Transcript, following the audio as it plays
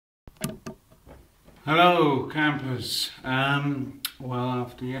Hello, campers. Well,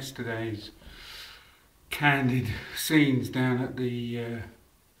 after yesterday's candid scenes down at the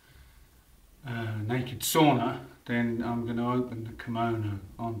naked sauna, then I'm going to open the kimono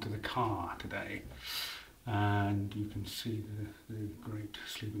onto the car today, and you can see the great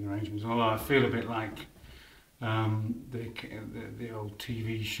sleeping arrangements. Although I feel a bit like the old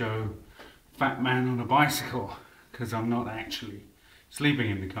TV show Fat Man on a Bicycle, because I'm not actually sleeping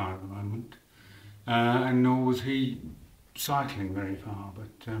in the car at the moment. And nor was he cycling very far, but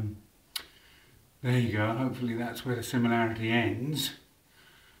there you go. Hopefully that's where the similarity ends.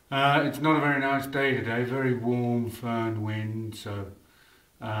 It's not a very nice day today, very warm, fern wind, so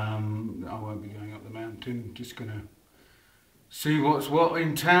I won't be going up the mountain. Just going to see what's what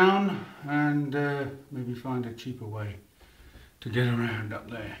in town and maybe find a cheaper way to get around up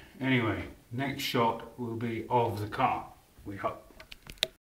there. Anyway, next shot will be of the car, we hope.